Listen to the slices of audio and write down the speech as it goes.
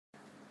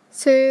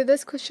So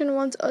this question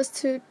wants us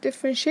to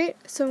differentiate,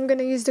 so I'm going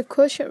to use the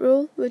quotient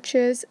rule, which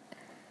is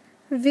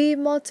v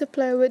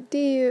multiplied with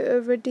du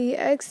over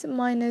dx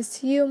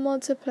minus u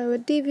multiplied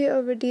with dv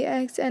over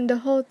dx and the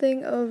whole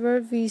thing over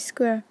v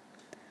squared.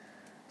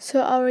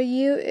 So our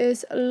u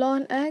is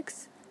ln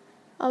x,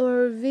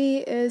 our v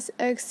is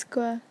x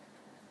squared.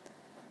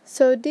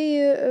 So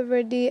du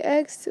over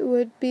dx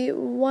would be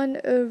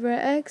 1 over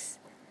x,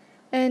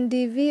 and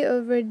dv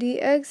over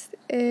dx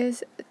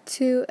is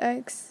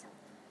 2x.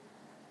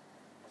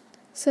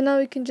 So now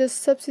we can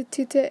just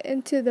substitute it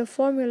into the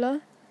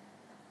formula.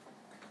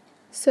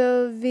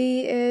 So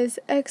v is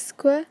x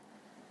squared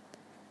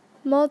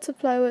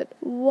multiplied with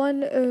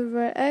 1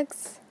 over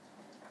x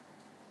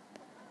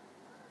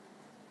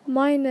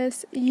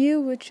minus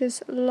u, which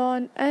is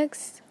ln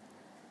x,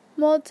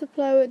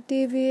 multiplied with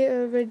dv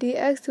over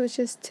dx, which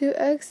is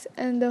 2x,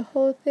 and the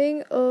whole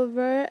thing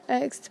over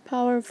x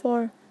power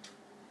 4.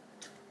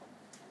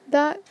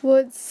 That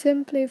would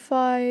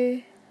simplify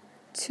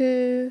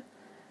to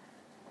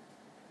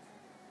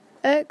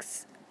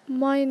x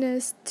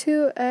minus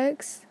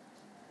 2x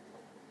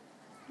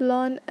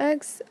ln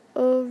x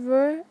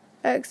over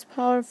x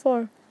power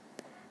 4.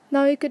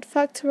 Now you could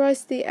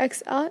factorize the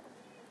x out,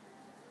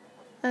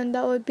 and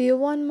that would be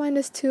 1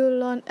 minus 2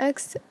 ln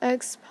x,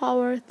 x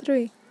power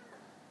 3.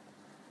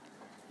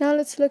 Now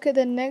let's look at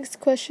the next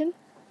question.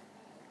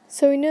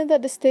 So we know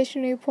that the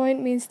stationary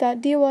point means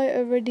that dy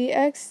over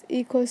dx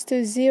equals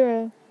to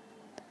 0.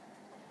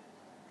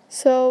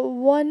 So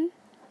 1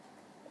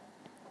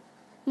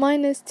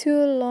 minus 2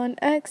 ln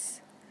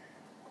x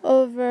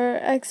over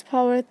x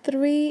power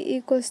 3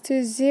 equals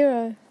to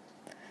 0.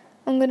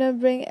 I'm going to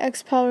bring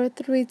x power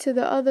 3 to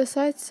the other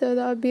side, so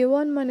that would be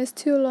 1 minus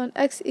 2 ln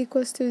x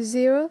equals to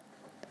 0.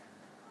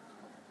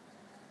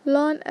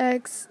 Ln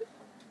x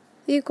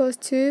equals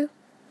to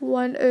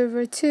 1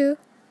 over 2.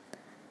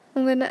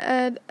 I'm going to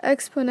add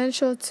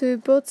exponential to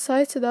both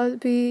sides, so that would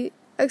be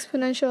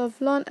exponential of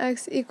ln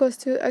x equals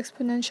to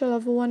exponential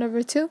of 1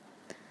 over 2.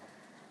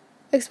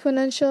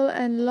 Exponential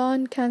and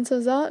ln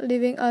cancels out,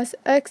 leaving us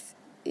x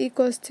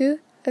equals to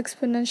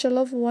exponential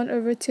of 1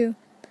 over 2.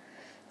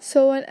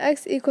 So when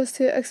x equals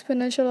to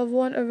exponential of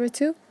 1 over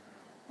 2,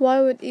 y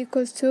would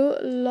equals to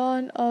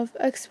ln of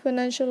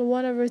exponential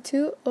 1 over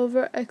 2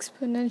 over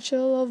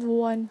exponential of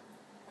 1.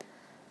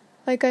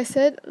 Like I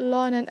said,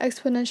 ln and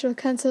exponential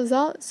cancels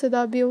out, so that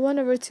would be 1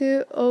 over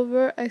 2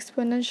 over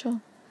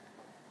exponential.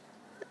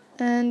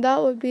 And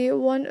that would be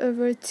 1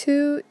 over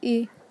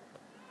 2e.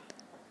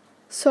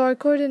 So our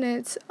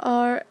coordinates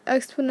are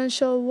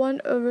exponential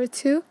 1 over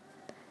 2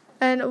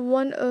 and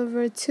 1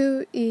 over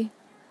 2e.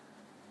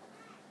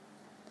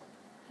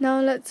 Now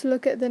let's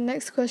look at the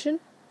next question.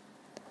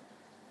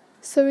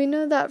 So we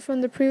know that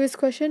from the previous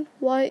question,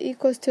 y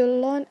equals to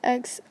ln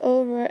x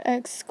over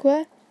x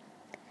squared,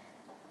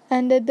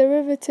 and the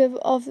derivative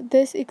of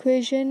this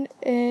equation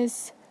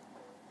is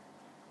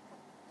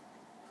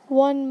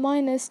 1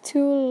 minus 2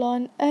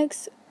 ln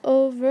x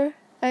over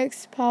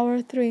x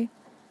power 3.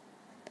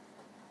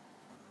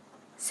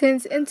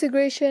 Since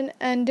integration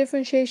and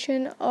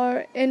differentiation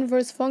are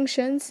inverse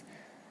functions,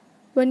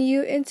 when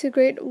you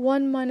integrate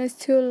 1 minus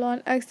 2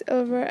 ln x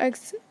over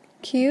x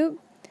cubed,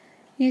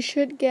 you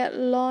should get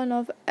ln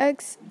of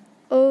x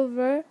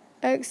over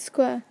x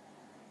squared.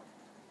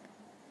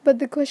 But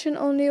the question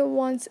only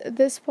wants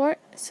this part,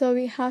 so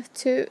we have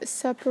to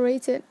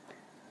separate it.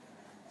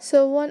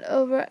 So 1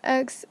 over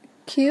x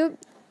cubed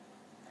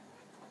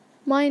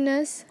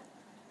minus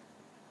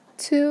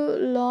 2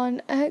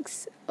 ln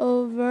x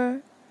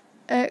over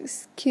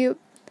x cubed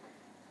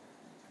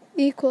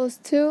equals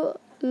to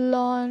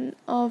ln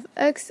of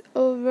x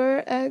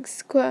over x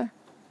squared.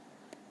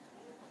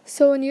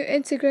 So when you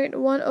integrate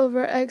 1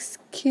 over x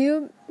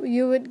cubed,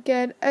 you would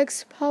get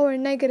x power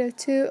negative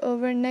 2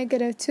 over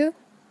negative 2.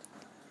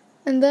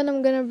 And then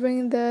I'm going to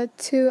bring the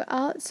 2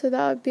 out, so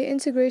that would be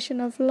integration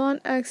of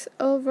ln x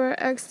over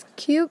x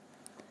cubed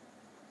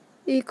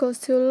equals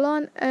to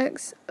ln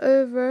x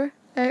over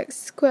x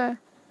squared.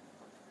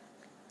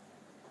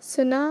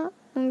 So now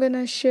I'm going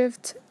to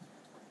shift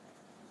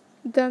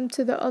them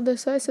to the other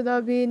side, so that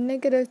would be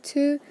negative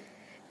 2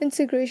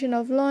 integration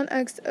of ln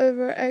x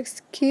over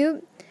x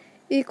cubed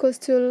equals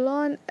to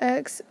ln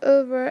x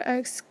over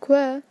x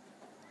squared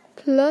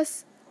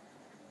plus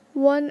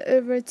 1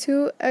 over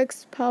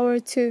 2x power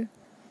 2.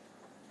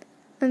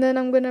 And then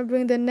I'm going to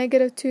bring the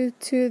negative 2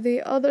 to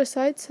the other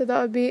side, so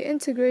that would be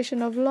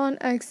integration of ln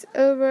x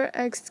over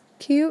x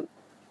cubed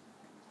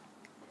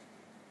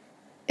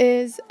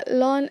is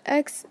ln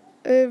x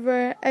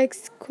over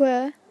x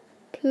squared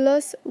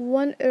plus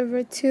 1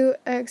 over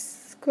 2x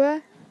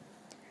squared,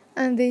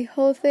 and the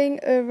whole thing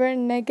over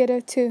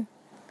negative 2.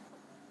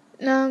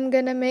 Now I'm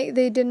going to make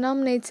the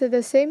denominator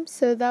the same,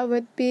 so that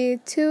would be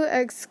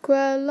 2x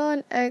squared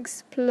ln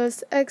x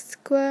plus x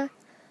squared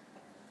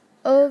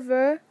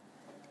over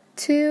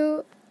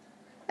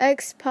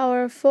 2x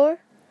power 4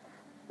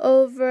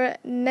 over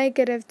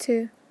negative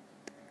 2.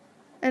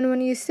 And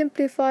when you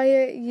simplify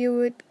it, you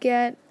would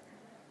get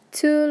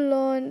 2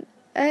 ln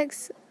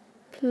x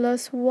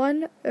plus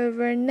 1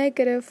 over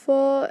negative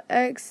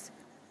 4x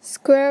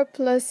squared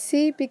plus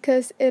c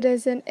because it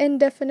is an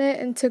indefinite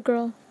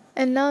integral.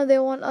 And now they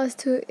want us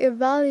to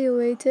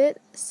evaluate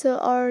it, so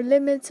our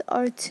limits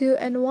are 2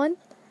 and 1.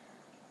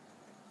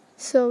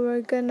 So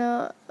we're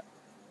gonna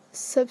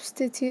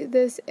substitute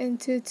this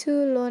into 2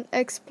 ln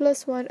x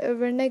plus 1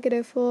 over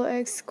negative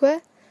 4x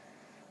squared.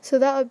 So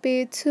that would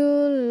be 2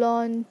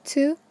 ln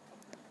 2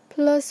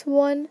 plus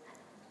 1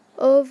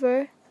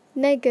 over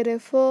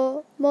negative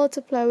 4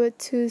 multiplied with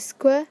 2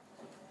 squared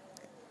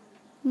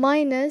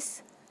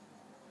minus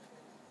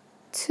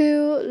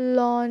 2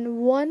 ln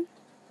 1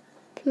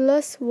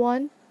 plus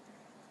 1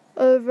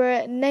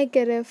 over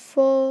negative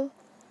 4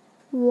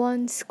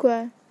 1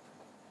 squared.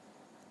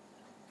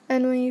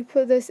 And when you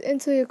put this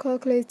into your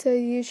calculator,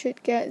 you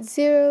should get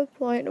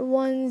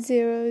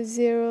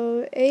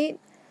 0.1008,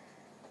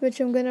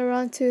 which I'm going to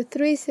round to a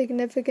 3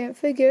 significant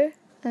figure,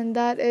 and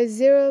that is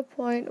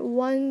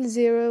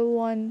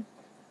 0.101.